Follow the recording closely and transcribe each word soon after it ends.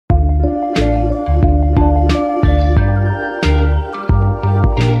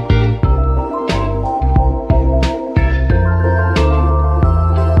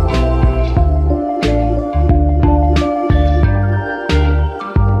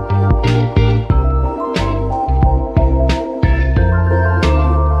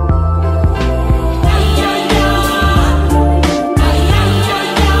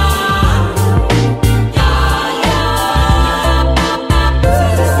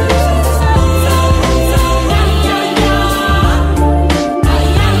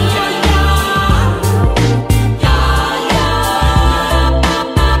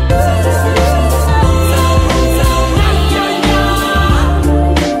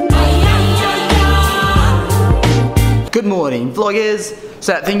Good morning, vloggers.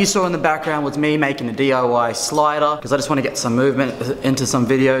 So that thing you saw in the background was me making a DIY slider because I just want to get some movement into some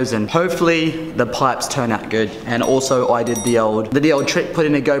videos and hopefully the pipes turn out good. And also I did the old trick,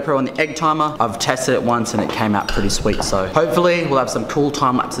 putting a GoPro on the egg timer. I've tested it once and it came out pretty sweet. So hopefully we'll have some cool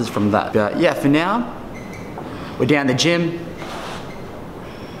time lapses from that. But yeah, for now, we're down the gym.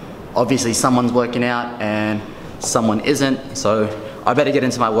 Obviously someone's working out and someone isn't. So I better get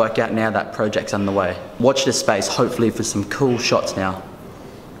into my workout now that project's underway. Watch this space, hopefully for some cool shots now.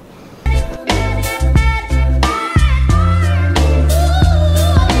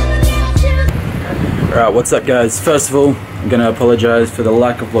 Alright, what's up guys? First of all, I'm gonna apologize for the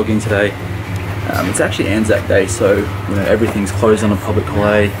lack of vlogging today. It's actually Anzac Day, so you know everything's closed on a public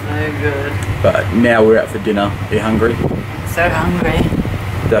holiday. So good. But now we're out for dinner. Are you hungry? So hungry.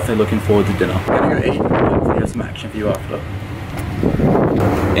 Definitely looking forward to dinner. I'm gonna go eat. Hopefully have some action for you after.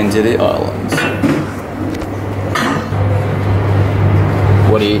 Into the islands.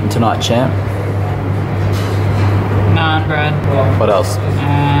 What are you eating tonight, champ? Naan bread. What else?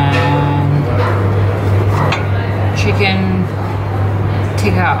 Chicken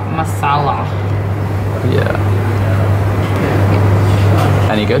tikka masala. Yeah.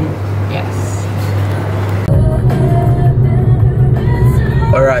 Any good? Yes.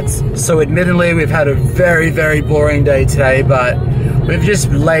 Alright, so admittedly we've had a very boring day today, but we've just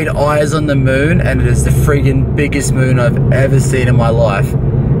laid eyes on the moon and it is the friggin' biggest moon I've ever seen in my life.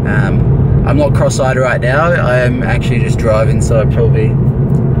 I'm not cross-eyed right now, I am actually just driving, so I probably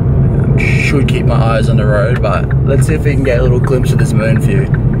should keep my eyes on the road, but let's see if we can get a little glimpse of this moon for you.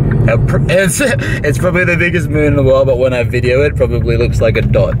 It's probably the biggest moon in the world, but when I video it, probably looks like a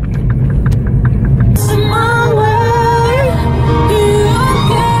dot.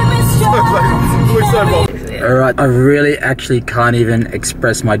 Alright, I really actually can't even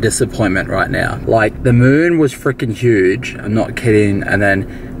express my disappointment right now. Like, the moon was freaking huge, I'm not kidding, and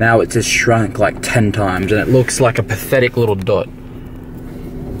then now it just shrunk like 10 times and it looks like a pathetic little dot.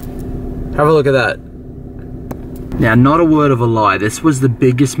 Have a look at that. Now, not a word of a lie, this was the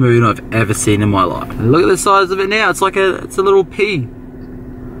biggest moon I've ever seen in my life. And look at the size of it now, it's like it's a little pea.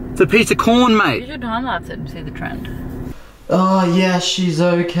 It's a piece of corn, mate. You should time lapse it and see the trend. Oh yeah, she's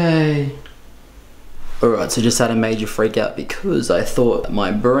okay. Alright, so just had a major freak out because I thought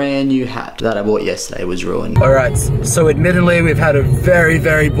my brand new hat that I bought yesterday was ruined. Alright, so admittedly we've had a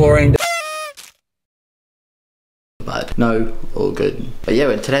very boring day. But no, all good. But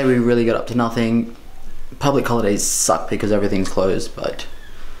yeah, today we really got up to nothing. Public holidays suck because everything's closed, but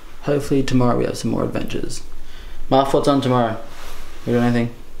hopefully tomorrow we have some more adventures. Marth, what's on tomorrow? You doing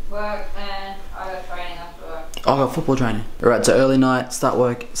anything? Work and I got training after work. Oh, I got football training. Alright, so early night, start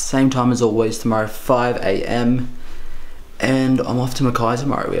work, same time as always tomorrow, 5 AM. And I'm off to Mackay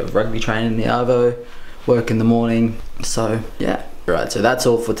tomorrow. We have rugby training in the Arvo, work in the morning. So, yeah. Alright, so that's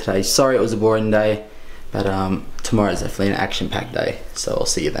all for today. Sorry it was a boring day, but tomorrow's definitely an action-packed day. So I'll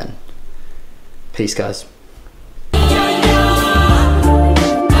see you then. Peace, guys.